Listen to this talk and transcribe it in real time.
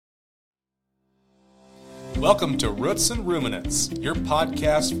Welcome to Roots and Ruminants, your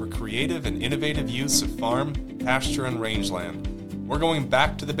podcast for creative and innovative use of farm, pasture, and rangeland. We're going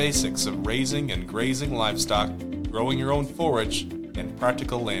back to the basics of raising and grazing livestock, growing your own forage, and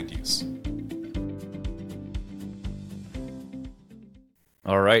practical land use.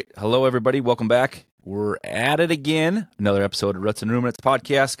 All right. Hello, everybody. Welcome back. We're at it again. Another episode of Roots and Ruminants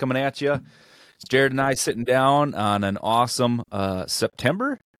podcast coming at you. It's Jared and I sitting down on an awesome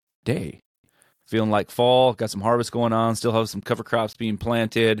September day. Feeling like fall. Got some harvest going on. Still have some cover crops being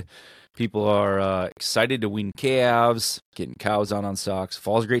planted. People are excited to wean calves, getting cows out on stocks.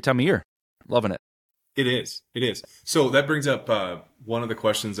 Fall's a great time of year. Loving it. It is. It is. So that brings up one of the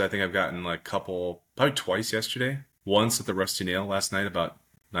questions I think I've gotten like probably twice yesterday. Once at the Rusty Nail last night about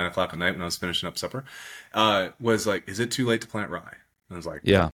 9 o'clock at night when I was finishing up supper, was like, is it too late to plant rye? And I was like,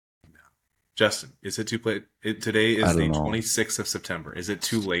 yeah. No. Justin, is it too late? Today is the 26th of September. Is it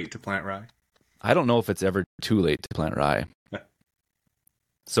too late to plant rye? I don't know if it's ever too late to plant rye.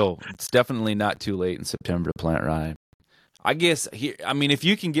 So it's definitely not too late in September to plant rye. I guess, if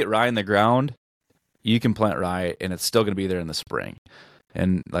you can get rye in the ground, you can plant rye and it's still going to be there in the spring.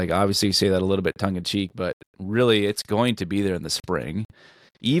 And like obviously you say that a little bit tongue-in-cheek, but really it's going to be there in the spring.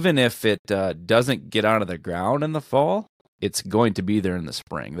 Even if it doesn't get out of the ground in the fall, it's going to be there in the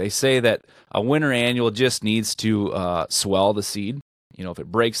spring. They say that a winter annual just needs to swell the seed. You know, if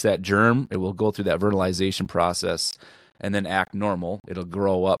it breaks that germ, it will go through that fertilization process and then act normal. It'll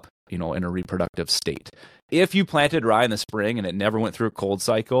grow up, in a reproductive state. If you planted rye in the spring and it never went through a cold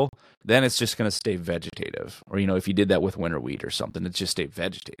cycle, then it's just going to stay vegetative. Or, if you did that with winter wheat or something, it's just stay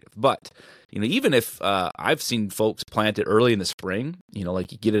vegetative. But, even if I've seen folks plant it early in the spring,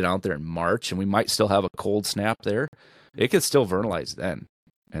 like you get it out there in March and we might still have a cold snap there, it could still fertilize then.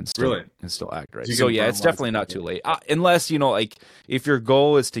 And still act right. So yeah, it's definitely not too late. Unless, if your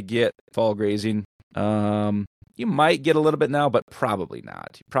goal is to get fall grazing, you might get a little bit now, but probably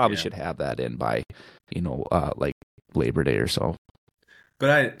not. You probably should have that in by, like Labor Day or so.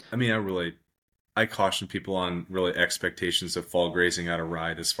 But I caution people on really expectations of fall grazing out of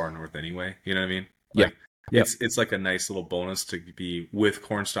rye this far north anyway. You know what I mean? It's like a nice little bonus to be with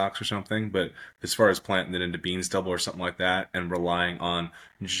corn stalks or something, but as far as planting it into bean stubble or something like that and relying on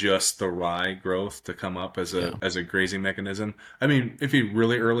just the rye growth to come up as a grazing mechanism, if you're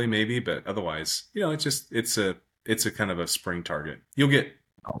really early maybe, but otherwise, it's a kind of a spring target. You'll get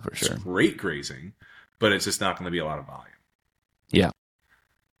for sure great grazing, but it's just not going to be a lot of volume. Yeah.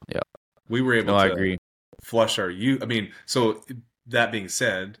 We were able to agree. Flush our so that being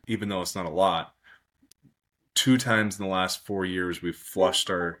said, even though it's not a lot, 2 times in the last 4 years we've flushed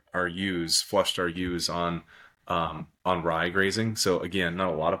our ewes on rye grazing. So again,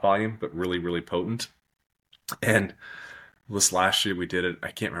 not a lot of volume, but really, really potent. And this last year we did it.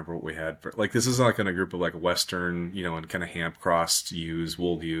 I can't remember what we had for this is like in a group of like Western, and kind of hamp crossed ewes,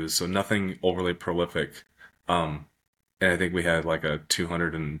 wool ewes. So nothing overly prolific. And I think we had like a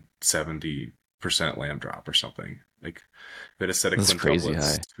 270% lamb drop or something. Like we had a set of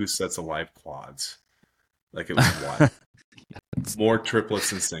quintuplets, 2 sets of live quads. Like it was wild. More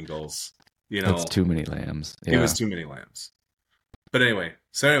triplets than singles. That's too many lambs. Yeah. It was too many lambs. But anyway,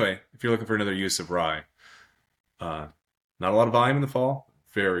 if you're looking for another use of rye, not a lot of volume in the fall.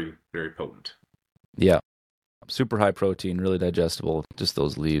 Very, very potent. Yeah. Super high protein, really digestible. Just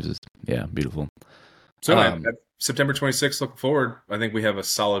those leaves. Beautiful. So anyway, September 26th, looking forward, I think we have a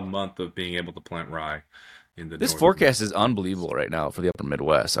solid month of being able to plant rye. This forecast is unbelievable right now for the upper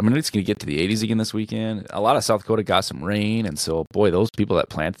Midwest. It's going to get to the 80s again this weekend. A lot of South Dakota got some rain, and so, boy, those people that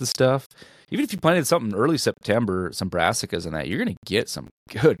planted the stuff, even if you planted something early September, some brassicas and that, you're going to get some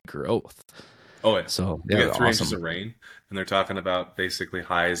good growth. Oh, yeah. So, we got 3 inches of rain, and they're talking about basically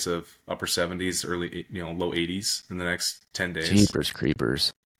highs of upper 70s, low 80s in the next 10 days. Jeepers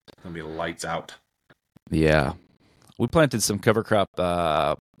creepers. It's going to be lights out. Yeah. We planted some cover crop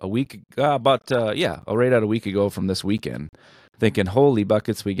right out a week ago from this weekend, thinking, holy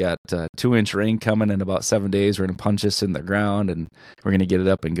buckets, we got 2-inch rain coming in about 7 days. We're going to punch this in the ground and we're going to get it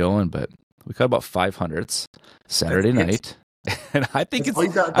up and going. But we caught about 500ths Saturday night. And I think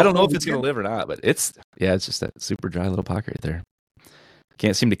I don't know if it's going to live or not, but it's just that super dry little pocket right there.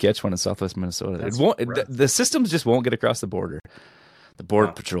 Can't seem to catch one in Southwest Minnesota. The systems just won't get across the border. The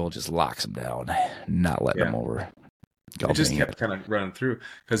Border Patrol just locks them down, not letting them over. It just kept kind of running through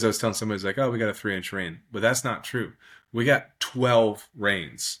because I was telling somebody, like, we got a 3-inch rain. But that's not true. We got 12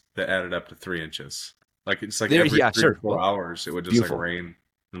 rains that added up to 3 inches. Like, it's like every 3 or 4 hours, it would just rain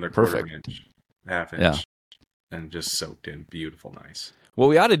another quarter inch, half inch, and just soaked in. Beautiful, nice. What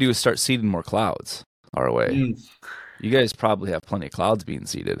we ought to do is start seeding more clouds our way. You guys probably have plenty of clouds being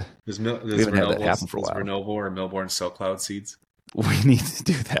seeded. We haven't had that happen for a while. Does Renovo or Millborn sell cloud seeds? We need to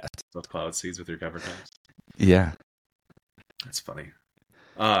do that. Sell cloud seeds with your cover crops? Yeah. That's funny.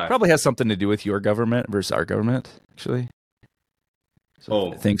 Probably has something to do with your government versus our government, actually.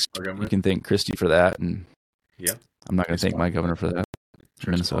 So thanks. You can thank Christie for that, and yeah, I'm not going to thank my governor for that.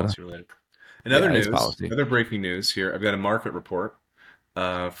 Minnesota. Another news, another breaking news here. I've got a market report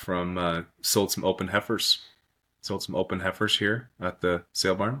from sold some open heifers. Sold some open heifers here at the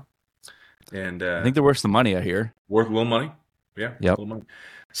sale barn, and I think they're worth some money. I hear worth a little money. Yeah, yep. A little money.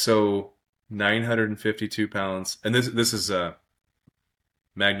 So 952 pounds, and this is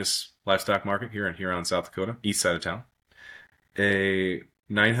Magnus Livestock Market here in Huron, South Dakota, east side of town. A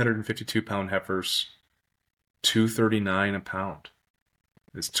 952 pound heifers, $239 a pound.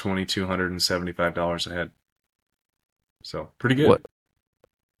 It's $2,275 a head. So pretty good. What?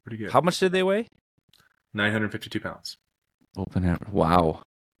 Pretty good. How much did they weigh? 952 pounds. Open heifer. Wow.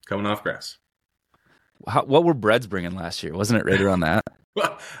 Coming off grass. What were breds bringing last year? Wasn't it right around that?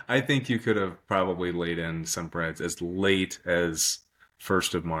 Well, I think you could have probably laid in some breds as late as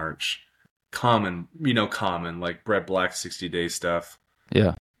 1st of March. Common, like bred black 60-day stuff.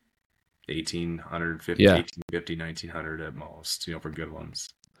 Yeah. 1,850, 1,850, 1,900 at most, for good ones.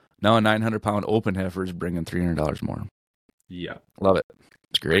 Now a 900-pound open heifer is bringing $300 more. Yeah. Love it.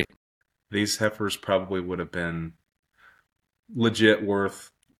 It's great. These heifers probably would have been legit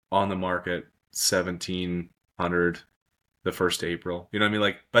worth on the market $1,700 the 1st of April. You know what I mean?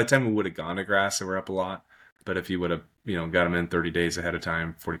 Like by the time we would have gone to grass, they were up a lot. But if you would have, got them in 30 days ahead of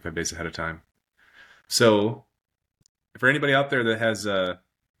time, 45 days ahead of time. So for anybody out there that has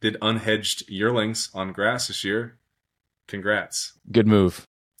did unhedged yearlings on grass this year, congrats. Good move.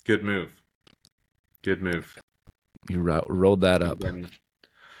 Good move. Good move. You rolled that up.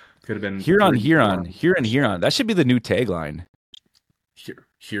 Could have been Huron. That should be the new tagline.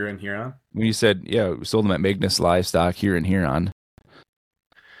 Huron. When you said, we sold them at Magnus Livestock Huron.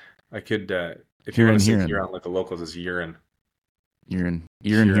 I could, if you want to say Huron like the locals, is urine. Urine.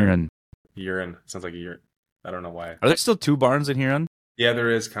 Urine. Sounds like a urine. I don't know why. Are there still 2 barns in Huron? Yeah,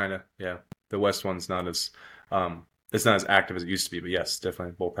 there is kind of. Yeah. The west one's not as, it's not as active as it used to be, but yes,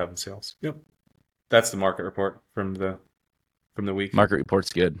 definitely both having sales. Yep. That's the market report from the week. Market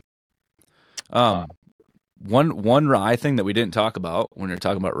report's good. One rye thing that we didn't talk about when we were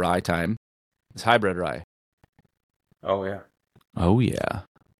talking about rye time is hybrid rye. Oh yeah.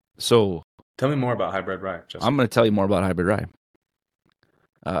 So tell me more about hybrid rye, Justin. I'm going to tell you more about hybrid rye.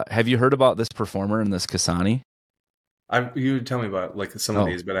 Have you heard about this Performer and this Kasani? You tell me about like some of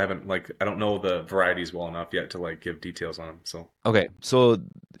these, but I haven't I don't know the varieties well enough yet to give details on them. So okay, so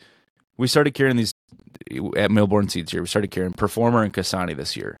we started carrying these at Millborn Seeds here. We started carrying Performer and Kasani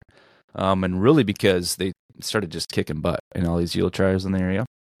this year, and really because they started just kicking butt in all these yield trials in the area,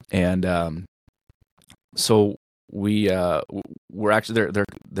 and so we're actually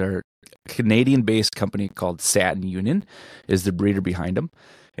they're Canadian-based company called Satin Union is the breeder behind them.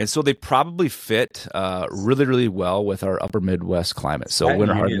 And so they probably fit really, really well with our upper Midwest climate. So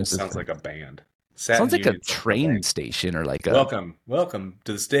winter hardness sounds like a band. Sounds like a train station or like a... Welcome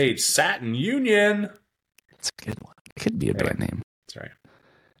to the stage, Satin Union. It's a good one. It could be a band name. That's right.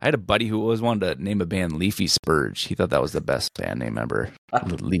 I had a buddy who always wanted to name a band Leafy Spurge. He thought that was the best band name ever.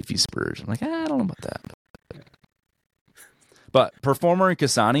 Leafy Spurge. I'm like, I don't know about that. But Performer and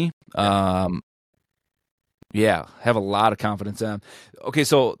Kasani, have a lot of confidence in them. Okay,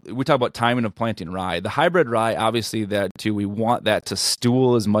 so we talk about timing of planting rye. The hybrid rye, obviously, that too, we want that to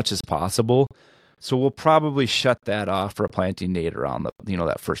stool as much as possible. So we'll probably shut that off for a planting date around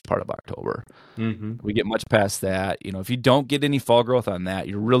that first part of October. Mm-hmm. We get much past that. If you don't get any fall growth on that,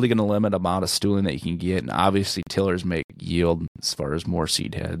 you're really going to limit the amount of stooling that you can get. And obviously, tillers make yield as far as more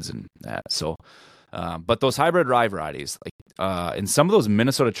seed heads and that. So, but those hybrid rye varieties, in some of those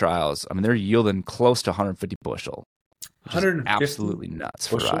Minnesota trials, I mean, they're yielding close to 150 bushel. 150 absolutely nuts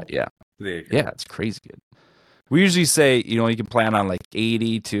for rye. Yeah. Yeah, it's crazy good. We usually say, you can plant on like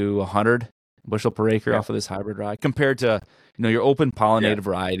 80 to 100 bushel per acre off of this hybrid rye compared to, your open pollinated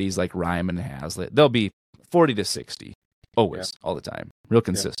varieties like Ryman and Hazlitt. They'll be 40 to 60 always, all the time. Real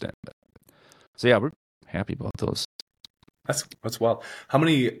consistent. Yeah. So we're happy about those. That's wild. How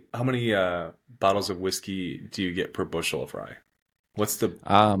many bottles of whiskey do you get per bushel of rye? What's the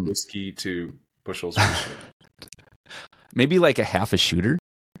whiskey to bushels ratio? Maybe like a half a shooter.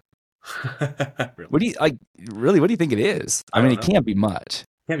 Really? What do you like? Really, what do you think it is? I mean, it can't be much.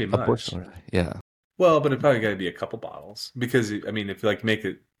 Can't be much. A bushel, yeah. Well, but it probably got to be a couple bottles because I mean, if you make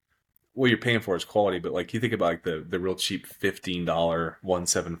it, what you're paying for is quality. But you think about the real cheap $15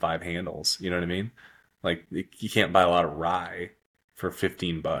 175 handles. You know what I mean? Like you can't buy a lot of rye for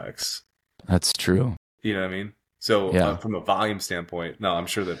 $15. That's true. You know what I mean? So Yeah. from a volume standpoint, no, I'm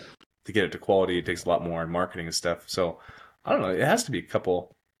sure that to get it to quality, it takes a lot more in marketing and stuff. So I don't know. It has to be a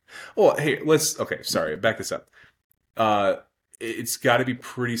couple. Oh, hey, okay, sorry, back this up. It's got to be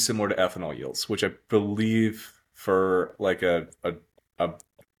pretty similar to ethanol yields, which I believe for like a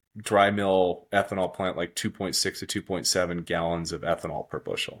dry mill ethanol plant, like 2.6 to 2.7 gallons of ethanol per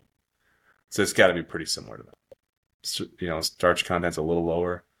bushel. So it's got to be pretty similar to that. So, starch content's a little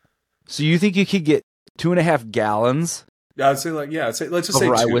lower. So you think you could get 2.5 let's let's just say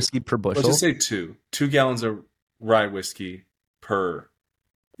rye two. whiskey per bushel? Let's just say 2 gallons of rye whiskey per.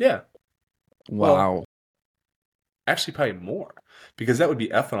 Yeah. Wow. Well, actually, probably more, because that would be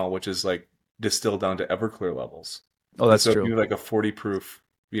ethanol, which is like distilled down to Everclear levels. Oh, that's so true. If you have like a 40 proof,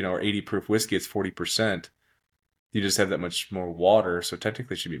 or 80 proof whiskey, it's 40%. You just have that much more water, so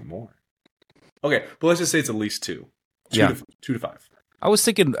technically it should be more. Okay, but let's just say it's at least 2. 2 to 5. I was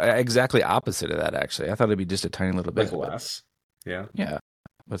thinking exactly opposite of that, actually. I thought it'd be just a tiny little bit less. Yeah. Yeah,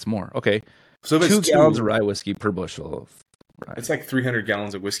 but it's more. Okay. So if 2 it's gallons of rye whiskey per bushel of rye. It's like 300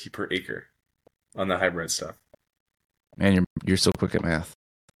 gallons of whiskey per acre on the hybrid stuff. Man, you're so quick at math.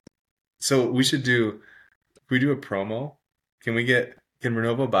 So we should if we do a promo, can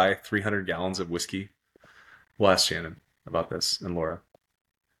Renovo buy 300 gallons of whiskey? We'll ask Shannon about this and Laura.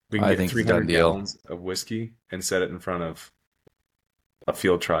 We can get 300 gallons of whiskey and set it in front of a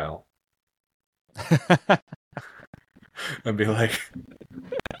field trial. And be like,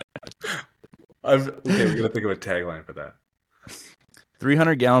 we're going to think of a tagline for that.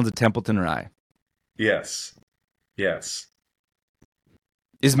 300 gallons of Templeton rye. Yes.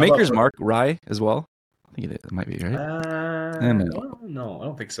 Is Maker's Mark rye as well? I think it might be, right? No, I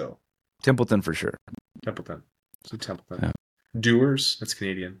don't think so. Templeton for sure. Templeton. So Templeton. Yeah. Dewar's, that's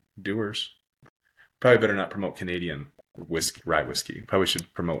Canadian. Dewar's. Probably better not promote Canadian rye whiskey. Probably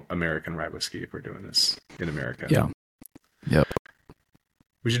should promote American rye whiskey if we're doing this in America. Yeah. Yep.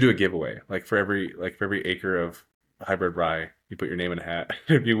 We should do a giveaway. Like for every acre of hybrid rye, you put your name in a hat.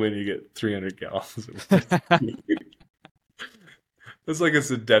 If you win, you get 300 gallons of whiskey. That's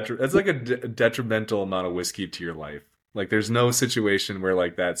like a detrimental amount of whiskey to your life. Like there's no situation where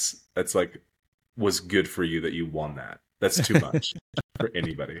like that's like was good for you that you won that. That's too much for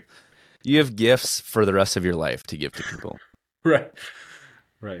anybody. You have gifts for the rest of your life to give to people. Right.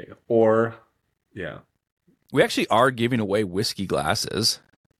 Or, yeah. We actually are giving away whiskey glasses.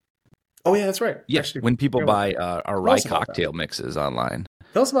 Oh, yeah, that's right. Yeah, actually, when people buy our rye cocktail mixes online.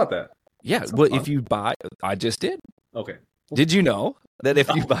 Tell us about that. Yeah, well, if you buy, I just did. Okay. Did you know that if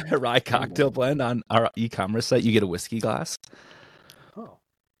you buy a rye cocktail blend on our e-commerce site, you get a whiskey glass? Oh,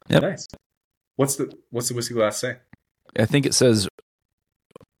 yep. Nice. What's the whiskey glass say? I think it says,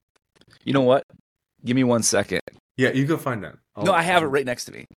 you know what? Give me 1 second. Yeah, you go find that. No, I have it right next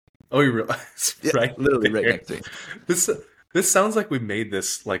to me. Oh, you realize? Yeah, right, literally right next to me. This sounds like we made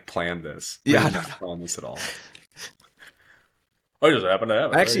this, like planned this. Yeah, I didn't plan this at all. I just happen to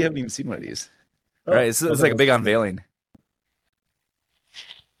have it. I actually haven't even seen one of these. All right, it's like a big unveiling.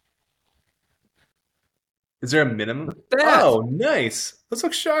 Is there a minimum? Oh, nice. Let's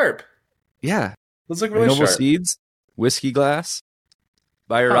look sharp. Yeah. Let's look really Noble sharp. Seeds, whiskey glass.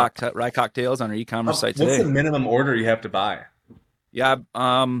 Buy your rye cocktails on our e-commerce site today. What's the minimum order you have to buy? Yeah,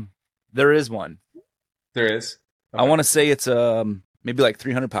 there is one. There is? Okay. I want to say it's maybe like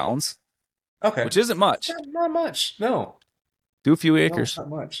 300 pounds. Okay. Which isn't much. Not much, no. Do a few acres. No, not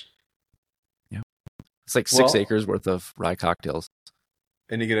much. Yeah. It's like 6 acres worth of rye cocktails.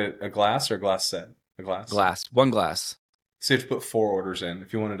 And you get a glass or a glass set? A glass? Glass. 1 glass. So you have to put 4 orders in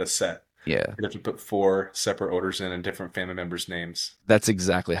if you wanted a set. Yeah. You'd have to put 4 separate orders in and different family members' names. That's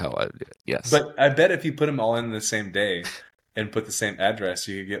exactly how I do it. Yes. But I bet if you put them all in the same day and put the same address,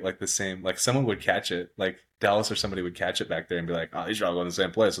 you could get like the same, like someone would catch it. Like Dallas or somebody would catch it back there and be like, oh, these are all going to the same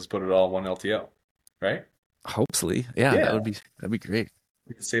place. Let's put it all in one LTO. Right? Hopefully. Yeah. That'd be great.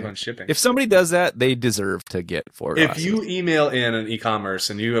 We could save on shipping. If somebody does that, they deserve to get 4 glasses. If you email in an e-commerce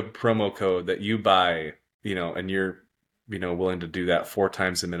and you have a promo code that you buy, and you're willing to do that 4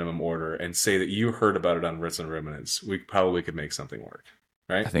 times the minimum order and say that you heard about it on Ritz and Ruminants, we probably could make something work,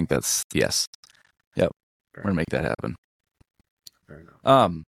 right? I think that's, yes. Yep. We're going to make that happen. Fair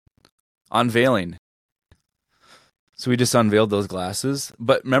enough. Unveiling. So we just unveiled those glasses.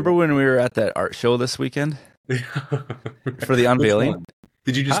 But remember when we were at that art show this weekend? For the unveiling?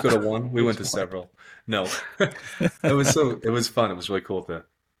 Did you just go to one? We went to several. No. It was fun. It was really cool to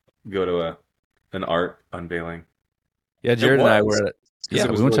go to an art unveiling. Yeah, Jared and I were at we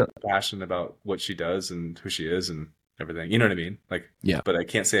were passionate about what she does and who she is and everything. You know what I mean? Like, Yeah. but I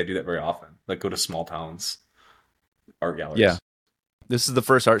can't say I do that very often. Like, go to small towns, art Yeah. galleries. This is the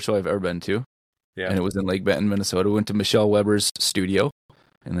first art show I've ever been to, Yeah. and it was in Lake Benton, Minnesota. We went to Michelle Weber's studio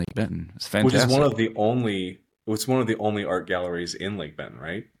in Lake Benton. It's Which is fantastic. it's one of the only art galleries in Lake Benton,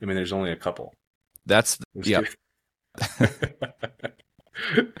 right? I mean, there's only a couple. That's There's yeah. two.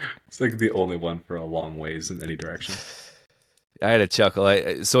 It's like the only one for a long ways in any direction. I had a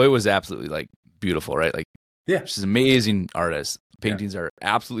chuckle. So it was absolutely like beautiful, right? Like, Yeah. she's an amazing artist. Paintings are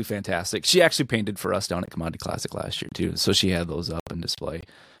absolutely fantastic. She actually painted for us down at Commodity Classic last year too, so she had those up in display.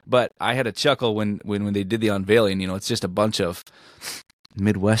 But I had a chuckle when they did the unveiling. You know, it's just a bunch of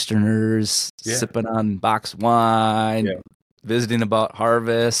Midwesterners Yeah. sipping on box wine, Yeah. visiting about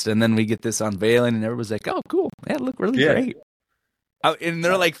harvest, and then we get this unveiling, and everybody's like, "Oh, cool! Yeah, look really Yeah. great." And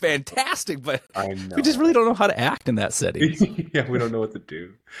they're like fantastic, but I know. we just really don't know how to act in that setting. Yeah, we don't know what to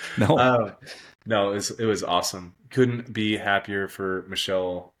do. No, No, it was awesome. Couldn't be happier for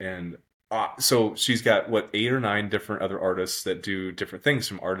Michelle. And so she's got what 8 or 9 different other artists that do different things,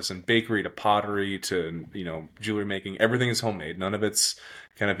 from artisan bakery to pottery to jewelry making. Everything is homemade. None of it's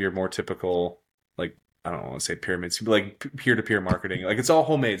kind of your more typical, like, I don't want to say pyramids, but like peer-to-peer marketing. Like, it's all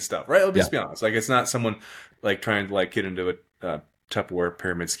homemade stuff, right? Let's just be honest. Like, it's not someone like trying to like get into a Tupperware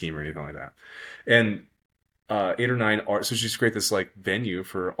pyramid scheme or anything like that. And 8 or 9 art. So she's created this like venue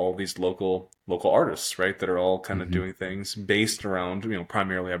for all these local artists, right? That are all kind of doing things based around,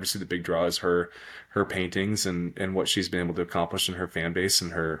 primarily, obviously the big draw is her paintings and what she's been able to accomplish in her fan base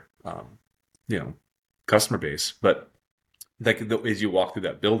and her, customer base. But like, as you walk through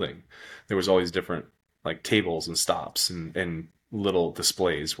that building, there was always different like tables and stops and little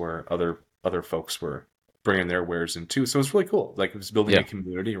displays where other folks were bringing their wares in too. So it was really cool. Like, it was building a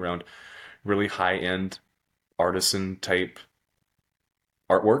community around really high end artisan type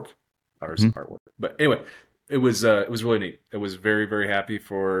artwork. But anyway, it was really neat. It was very, very happy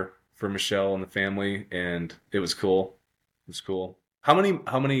for Michelle and the family, and it was cool. It was cool. How many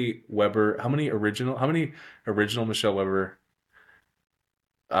original Michelle Weber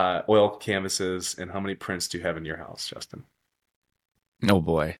oil canvases, and how many prints do you have in your house, Justin? oh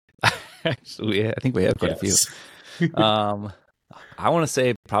boy. Actually, I think we have quite a few. I want to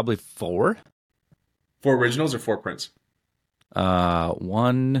say probably 4. 4 originals or 4 prints?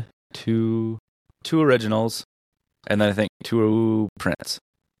 1, 2 originals, and then I think 2 prints.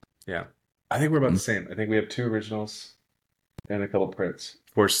 Yeah, I think we're about the same. I think we have 2 originals and a couple prints.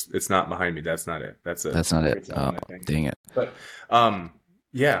 Of course, it's not behind me. That's not it. That's not it. One, oh, dang it! But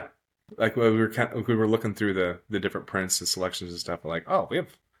yeah, like we were looking through the different prints and selections and stuff. We're like, oh,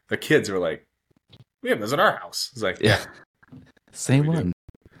 the kids are like, we have this at our house. It's like, yeah, same one.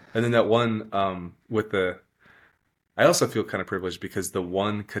 And then that one with I also feel kind of privileged because the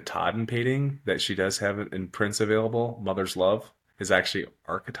one Katahdin painting that she does have in prints available, Mother's Love, is actually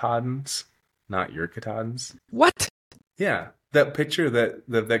our Katahdins, not your Katahdins. What? Yeah, that picture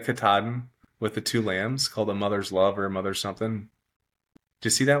that Katahdin with the 2 lambs called a Mother's Love or a Mother something. Did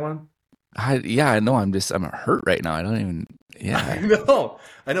you see that one? I know. I'm hurt right now. I don't even. Yeah, I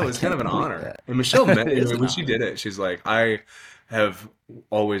know. It's kind of an honor. That. And Michelle when she did it, she's like, I have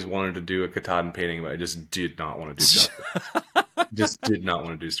always wanted to do a Katahdin painting, but I just did not want to do that. Just did not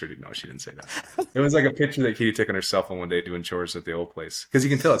want to do sturdy. No, she didn't say that. It was like a picture that Katie took on her cell phone one day doing chores at the old place, because you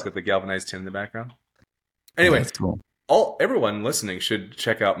can tell it's got the galvanized tin in the background. Anyway, that's cool. Everyone listening should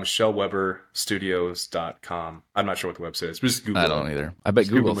check out MichelleWeberStudios.com. I'm not sure what the website is, but just Google. I don't either. I bet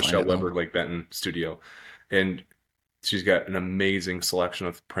Google Michelle Weber Lake Benton Studio, and she's got an amazing selection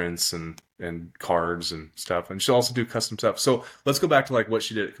of prints and cards and stuff, and she'll also do custom stuff. So let's go back to like what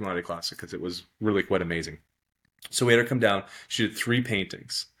she did at Commodity Classic, because it was really quite amazing. So we had her come down. She did 3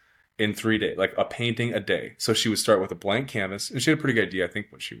 paintings in 3 days, like a painting a day. So she would start with a blank canvas, and she had a pretty good idea, I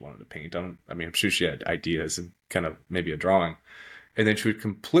think, what she wanted to paint. I'm sure she had ideas and kind of maybe a drawing. And then she would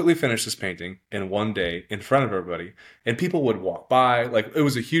completely finish this painting in 1 day in front of everybody. And people would walk by. Like, it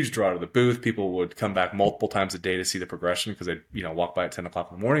was a huge draw to the booth. People would come back multiple times a day to see the progression, because they'd, walk by at 10 o'clock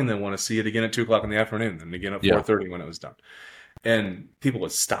in the morning, and then want to see it again at 2 o'clock in the afternoon, and again at 4:30 when it was done. And people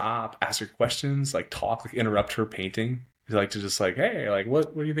would stop, ask her questions, like talk, like interrupt her painting. Like, to just like, hey, like,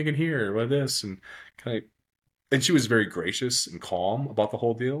 what are you thinking here? What this? And kind of, and she was very gracious and calm about the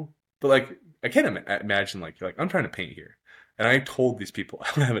whole deal. But like, I can't imagine, like, you're like, I'm trying to paint here, and I told these people I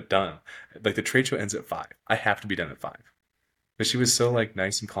don't have it done. Like, the trade show ends at 5. I have to be done at 5. But she was so like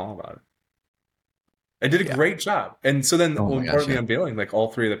nice and calm about it. I did a great job. And so then part of the unveiling, like,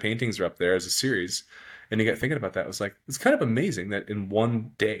 all 3 of the paintings are up there as a series. And you get thinking about that. It was like, it's kind of amazing that in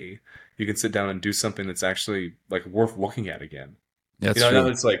 1 day you can sit down and do something that's actually like worth looking at again. That's true. Now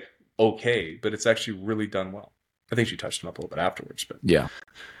it's like okay, but it's actually really done well. I think she touched him up a little bit afterwards, but Yeah.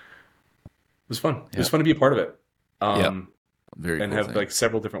 it was fun. Yeah. It was fun to be a part of it. Very and cool have thing. like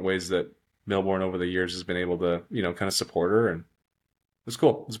several different ways that Millborn over the years has been able to, kind of support her, and it was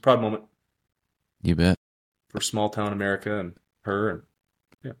cool. It was a proud moment You bet. for small town America and her,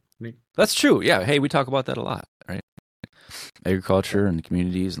 and neat. That's true. Yeah. Hey, we talk about that a lot, right? Agriculture and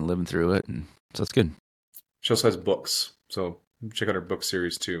communities and living through it, and so it's good. She also has books, so check out her book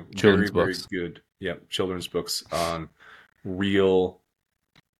series too. Children's very, books. very good. Yeah, children's books on real,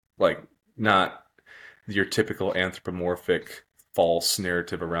 like not your typical anthropomorphic false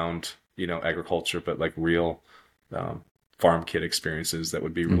narrative around agriculture, but like real farm kid experiences that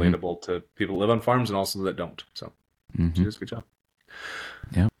would be relatable to people who live on farms and also that don't. So she does a good job.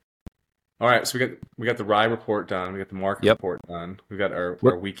 Yeah. All right, so we got the rye report done. We got the market report done. We got our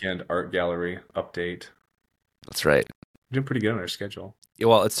weekend art gallery update. That's right. We're doing pretty good on our schedule. Yeah,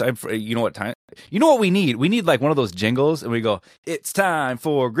 well, it's time for what we need? We need like one of those jingles, and we go, "It's time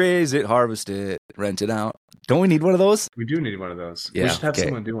for graze it, harvest it, rent it out." Don't we need one of those? We do need one of those. Yeah, we should have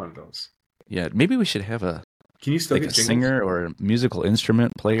someone do one of those. Yeah, maybe we should have a Can you still like get a jingles? singer or a musical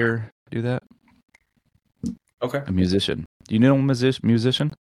instrument player do that. Okay. A musician. Do you know a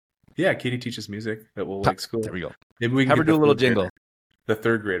musician? Yeah, Katie teaches music at Wool Lake School. There we go. Maybe we can Have her get do a the little third jingle. grader- The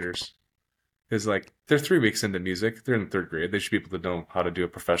third graders is like they're 3 weeks into music. They're in third grade. They should be able to know how to do a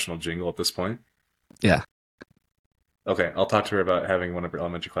professional jingle at this point. Yeah. Okay, I'll talk to her about having one of her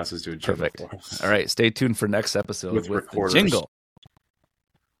elementary classes do a jingle Perfect. for us. All right, stay tuned for next episode With with the recorders. jingle.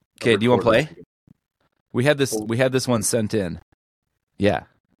 Okay, do you want to Recorders. play? We had this one sent in. Yeah.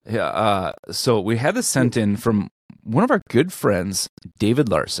 Yeah, so we had this sent in from one of our good friends, David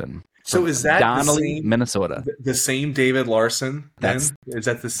Larson. So is that Donnelly, Minnesota? the same David Larson? Then? That's- Is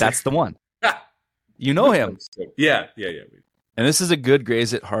that the same? That's the one. You know him. Yeah. And this is a good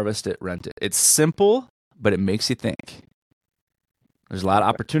graze it, harvest it, rent it. It's simple, but it makes you think. There's a lot of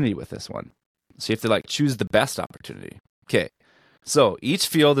opportunity with this one. So you have to like choose the best opportunity. Okay. So each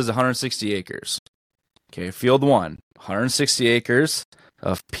field is 160 acres. Okay. Field 1, 160 acres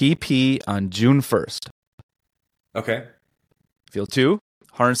of PP on June 1st. Okay. Field 2,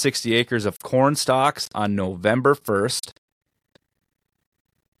 160 acres of corn stalks on November 1st.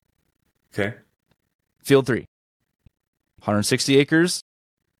 Okay. Field 3, 160 acres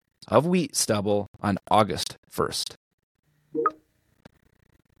of wheat stubble on August 1st.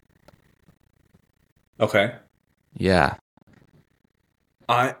 Okay. Yeah.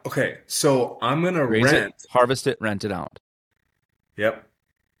 Okay. So I'm gonna Graze rent. it, harvest it, rent it out. Yep.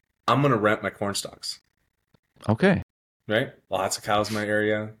 I'm gonna rent my corn stalks. Okay. Right? Lots of cows in my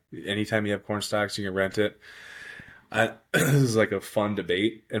area. Anytime you have corn stalks, you can rent it. This is like a fun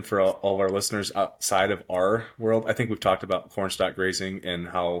debate. And for all of our listeners outside of our world, I think we've talked about corn stalk grazing and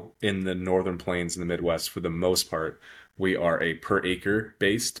how in the northern plains in the Midwest, for the most part, we are a per acre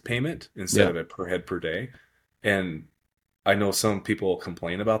based payment instead of a per head per day. And I know some people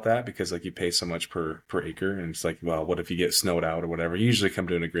complain about that because like you pay so much per acre, and it's like, well, what if you get snowed out or whatever? You usually come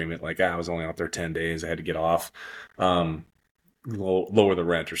to an agreement like, I was only out there 10 days, I had to get off, lower the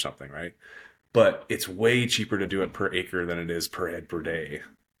rent or something, right? But it's way cheaper to do it per acre than it is per head per day,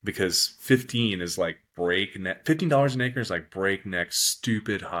 because 15 is like breakneck. $15 an acre is like breakneck,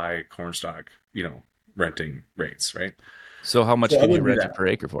 stupid high corn stock, renting rates, right? So how much So I can you wouldn't do rent that. it per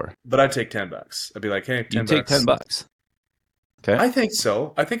acre for? But I'd take $10. I'd be like, hey, $10. You take $10. Okay. I think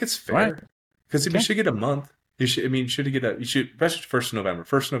so. I think it's fair. Right. Because Okay. you should get a month. You should especially 1st of November.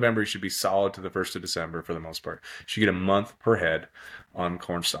 1st of November, you should be solid to the 1st of December for the most part. You should get a month per head on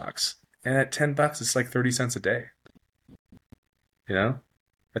corn stalks. And at $10, it's like 30 cents a day.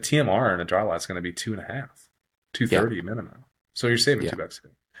 A TMR and a dry lot is going to be $2.50, $2.30 minimum. So you're saving $2 a day.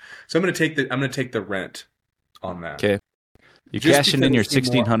 So I'm going to take the rent on that. Okay. You're Just cashing in your because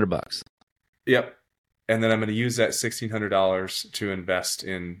it's more- $1,600. Yep. And then I'm going to use that $1,600 to invest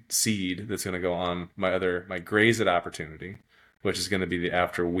in seed that's going to go on my graze it opportunity, which is going to be the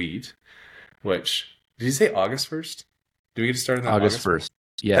after wheat, which, did you say August 1st? Do we get to start on that August 1st.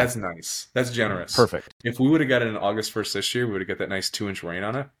 Yeah. That's nice. That's generous. Perfect. If we would have got it on August 1st this year, we would have got that nice 2-inch rain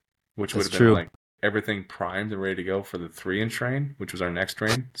on it, which would That's have been true. like everything primed and ready to go for the 3-inch rain, which was our next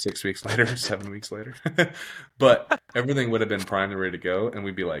rain 6 weeks later, 7 weeks later. But everything would have been primed and ready to go, and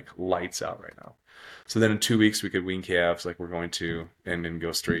we'd be like lights out right now. So then in 2 weeks, we could wean calves like we're going to, and then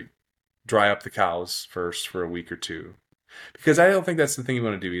go straight, dry up the cows first for a week or two. Because I don't think that's the thing you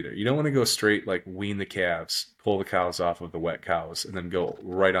want to do either. You don't want to go straight, like wean the calves, pull the cows off of the wet cows, and then go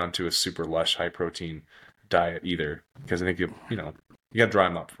right onto a super lush, high protein diet either. Because I think you got to dry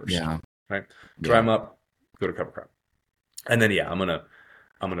them up first. Yeah. Right? Dry them up, go to cover crop. And then, I'm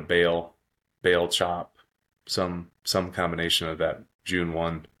going to bale, chop, some combination of that June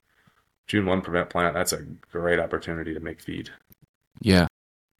 1 prevent plant. That's a great opportunity to make feed. Yeah,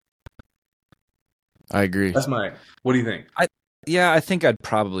 I agree. What do you think? I think I'd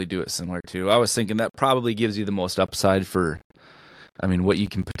probably do it similar too. I was thinking that probably gives you the most upside for, what you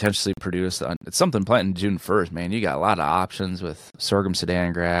can potentially produce. It's something planting June 1st, man. You got a lot of options with sorghum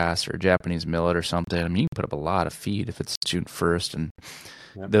Sudan grass or Japanese millet or something. You can put up a lot of feed if it's June 1st. And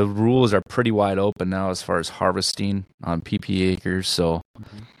the rules are pretty wide open now as far as harvesting on PP acres. So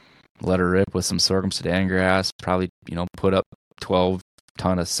let her rip with some sorghum Sudan grass. Probably, put up 12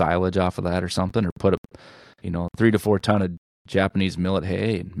 ton of silage off of that or something, or put up, 3 to 4 ton of Japanese millet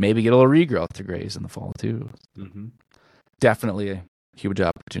hay, and maybe get a little regrowth to graze in the fall too. Definitely a huge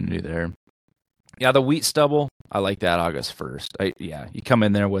opportunity there. Yeah, the wheat stubble, I like that August 1st. You come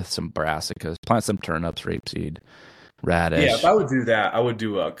in there with some brassicas, plant some turnips, rapeseed, radish. Yeah, if I would do that, I would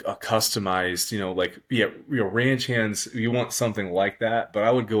do a customized, ranch hands. You want something like that, but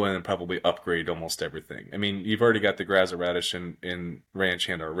I would go in and probably upgrade almost everything. You've already got the grass radish in ranch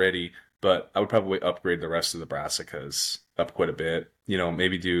hand already, but I would probably upgrade the rest of the brassicas up quite a bit.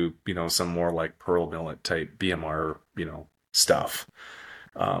 Maybe do, some more like pearl millet type BMR, stuff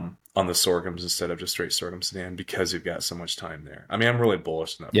on the sorghums instead of just straight sorghum Sudan, because you've got so much time there. I'm really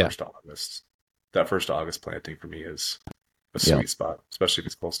bullish in that first August. That first August planting for me is a sweet spot, especially if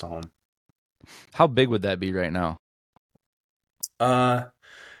it's close to home. How big would that be right now?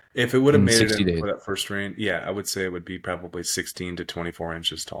 If it would have made it in days. for that first rain, I would say it would be probably 16 to 24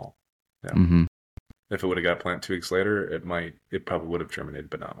 inches tall. Yeah. If it would have got planted 2 weeks later, it probably would have germinated,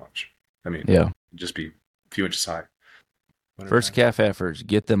 but not much. It'd just be a few inches high. First calf heifers,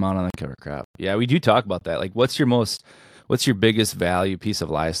 get them out on the cover crop. Yeah, we do talk about that. Like, what's your biggest value piece of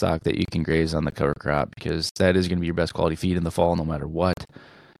livestock that you can graze on the cover crop? Because that is going to be your best quality feed in the fall, no matter what.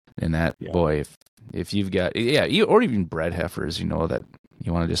 And that, boy, if you've got, or even bred heifers, that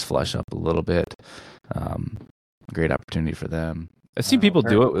you want to just flush up a little bit. Great opportunity for them. I've seen people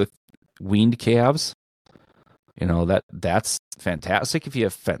do it with weaned calves. That's fantastic if you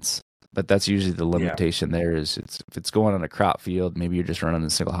have fence. But that's usually the limitation there is if it's going on a crop field, maybe you're just running a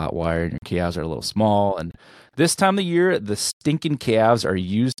single hot wire and your calves are a little small. And this time of year, the stinking calves are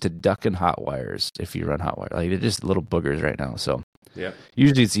used to duck in hot wires if you run hot wire. Like, they're just little boogers right now. So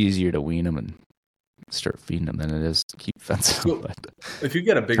usually it's easier to wean them and start feeding them than it is to keep fencing them. If you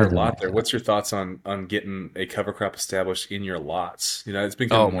get a bigger lot there, what's your thoughts on getting a cover crop established in your lots? It's been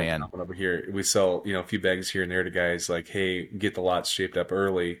kind of more common over here. We sell, a few bags here and there to guys like, hey, get the lots shaped up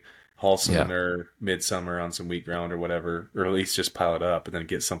early, haul some in there midsummer on some wheat ground or whatever, or at least just pile it up and then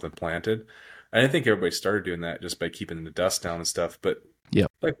get something planted. And I think everybody started doing that just by keeping the dust down and stuff. But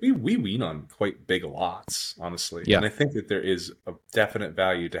we wean on quite big lots, honestly. And I think that there is a definite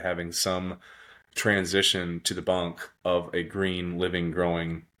value to having some transition to the bunk of a green, living,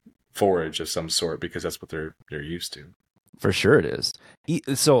 growing forage of some sort, because that's what they're used to. For sure it is.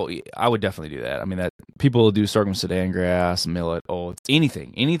 So I would definitely do that. That people will do sorghum Sudan grass, millet,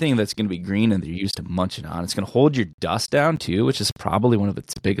 anything that's going to be green and they're used to munching on. It's going to hold your dust down too, which is probably one of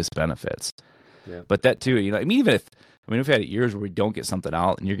its biggest benefits. Yeah. But that too, even if we've had years where we don't get something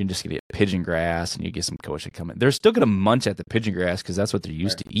out and you're just going to get pigeon grass and you get some kochia coming, they're still going to munch at the pigeon grass because that's what they're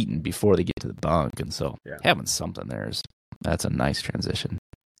used to eating before they get to the bunk. And so having something that's a nice transition.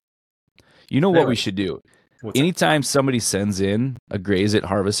 What we should do? Anytime somebody sends in a graze it,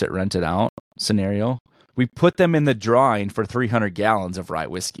 harvest it, rent it out scenario, we put them in the drawing for 300 gallons of rye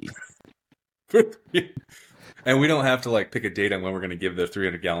whiskey. And we don't have to pick a date on when we're going to give the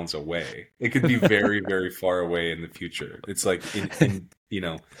 300 gallons away. It could be very, very far away in the future. It's like,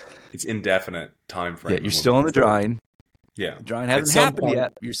 it's indefinite time frame. Yeah, you're still in the drawing. Yeah. The drawing hasn't happened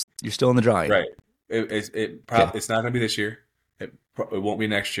yet. You're still in the drawing. Right. It's not going to be this year. It won't be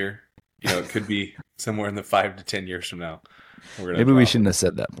next year. It could be somewhere in the 5 to 10 years from now. Maybe we shouldn't have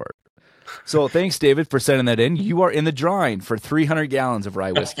said that part. So thanks, David, for sending that in. You are in the drawing for 300 gallons of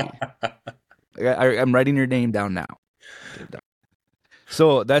rye whiskey. I'm writing your name down now.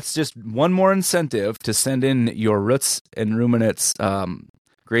 So that's just one more incentive to send in your roots and ruminants,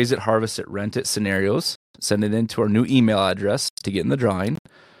 graze it, harvest it, rent it scenarios. Send it in to our new email address to get in the drawing.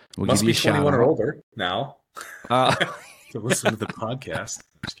 We'll Must be 21 or older now to listen to the podcast.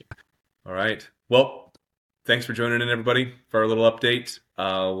 All right. Well, thanks for joining in, everybody, for our little update.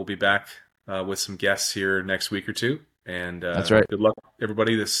 We'll be back with some guests here next week or two. And that's right. Good luck,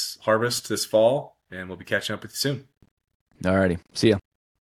 everybody, this harvest, this fall, and we'll be catching up with you soon. All righty. See ya.